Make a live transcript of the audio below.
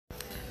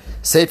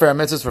Sefer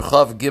HaMitzvos for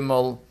Chav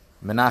Gimel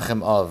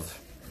Menachem Av.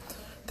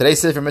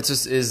 Today's Sefer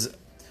HaMitzvos is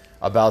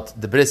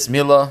about the Bris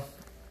Milah,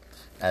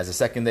 as a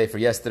second day for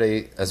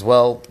yesterday as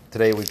well.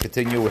 Today we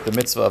continue with the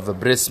mitzvah of the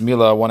Bris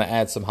Milah. I want to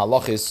add some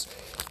halachis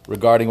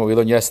regarding what we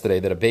learned yesterday,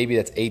 that a baby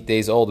that's 8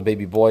 days old, a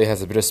baby boy,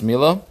 has a Bris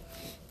Milah.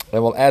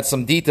 And we'll add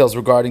some details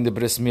regarding the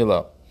Bris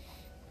Milah.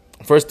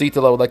 First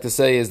detail I would like to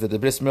say is that the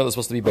Bris Milah is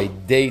supposed to be by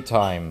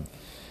daytime.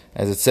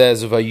 As it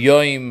says,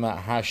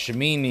 Vayoim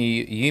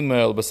Hashmini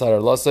Yimel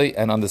Basar Lasai,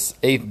 and on this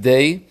 8th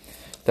day,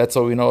 that's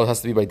how we know it has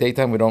to be by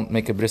daytime. We don't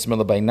make a Bris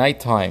Milah by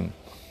nighttime.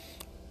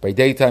 By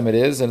daytime it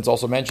is, and it's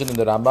also mentioned in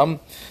the Rambam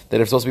that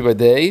it's supposed to be by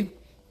day.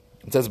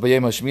 It says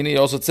Vayoim Hashmini.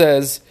 Also it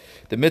says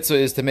the mitzvah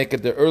is to make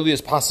it the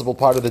earliest possible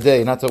part of the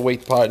day, not to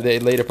wait the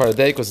later part of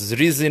the day, because it's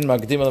Rizin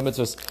Magdim al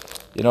mitzvahs.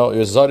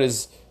 Your Zar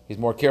he's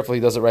more careful, he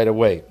does it right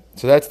away.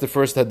 So that's the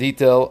first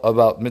detail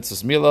about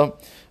Mitzvahs Milah.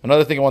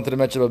 Another thing I wanted to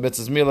mention about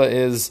Mitzvahs Milah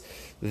is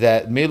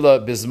that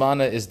Milah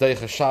Bismana is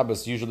Deicha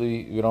Shabbos.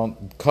 Usually we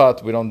don't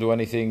cut, we don't do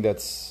anything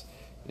that's,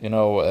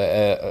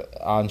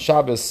 on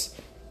Shabbos.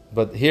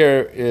 But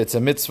here it's a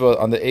mitzvah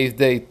on the 8th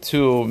day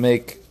to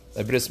make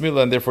a Bris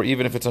Milah, and therefore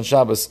even if it's on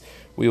Shabbos,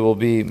 we will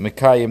be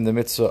Mekayim, the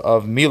mitzvah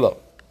of Milah.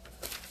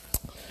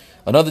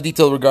 Another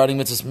detail regarding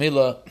Mitzvahs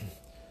Milah,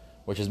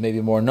 which is maybe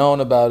more known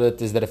about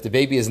it, is that if the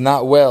baby is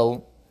not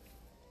well,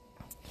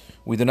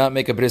 we do not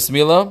make a Bris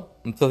Milah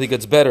until he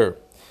gets better.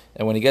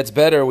 And when he gets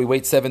better, we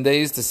wait 7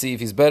 days to see if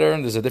he's better.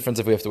 And there's a difference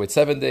if we have to wait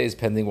 7 days,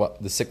 pending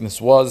what the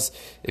sickness was.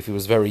 If he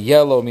was very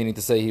yellow, meaning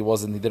to say he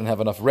didn't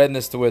have enough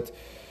redness to it,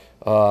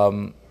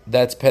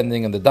 that's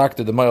pending, and the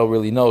doctor, the Mayo,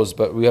 really knows.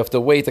 But we have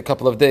to wait a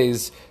couple of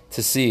days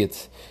to see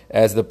it.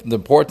 As the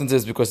importance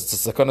is because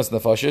it's a sakanas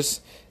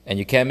nefashis, and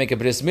you can't make a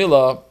Bris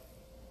Milah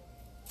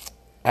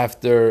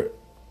after.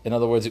 In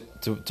other words,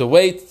 to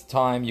wait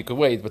time, you could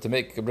wait, but to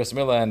make a Bris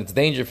Milah, and it's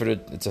danger for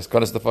it's a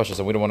kanas nefashis,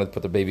 and we don't want to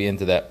put the baby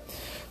into that.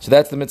 So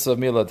that's the mitzvah of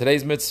Milah.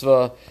 Today's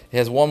mitzvah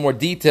has one more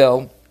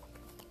detail.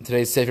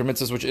 Today's Sefer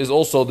Mitzvahs, which is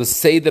also the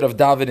Seder of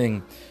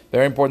davening.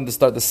 Very important to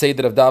start the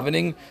Seder of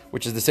davening,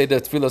 which is the Seder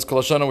of Tfilas Kol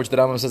Hashana, which the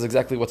Rambam says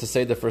exactly what the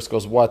Seder. First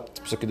goes what?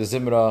 Psukei de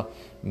Zimra,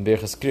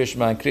 Berachas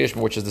Kriyashma, and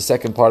Kriyashma, which is the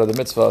second part of the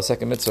mitzvah,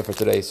 second mitzvah for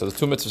today. So the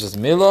two mitzvahs is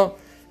Milah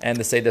and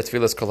the Seder of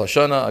Tfilas Kol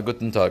Hashana. A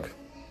guten Tag.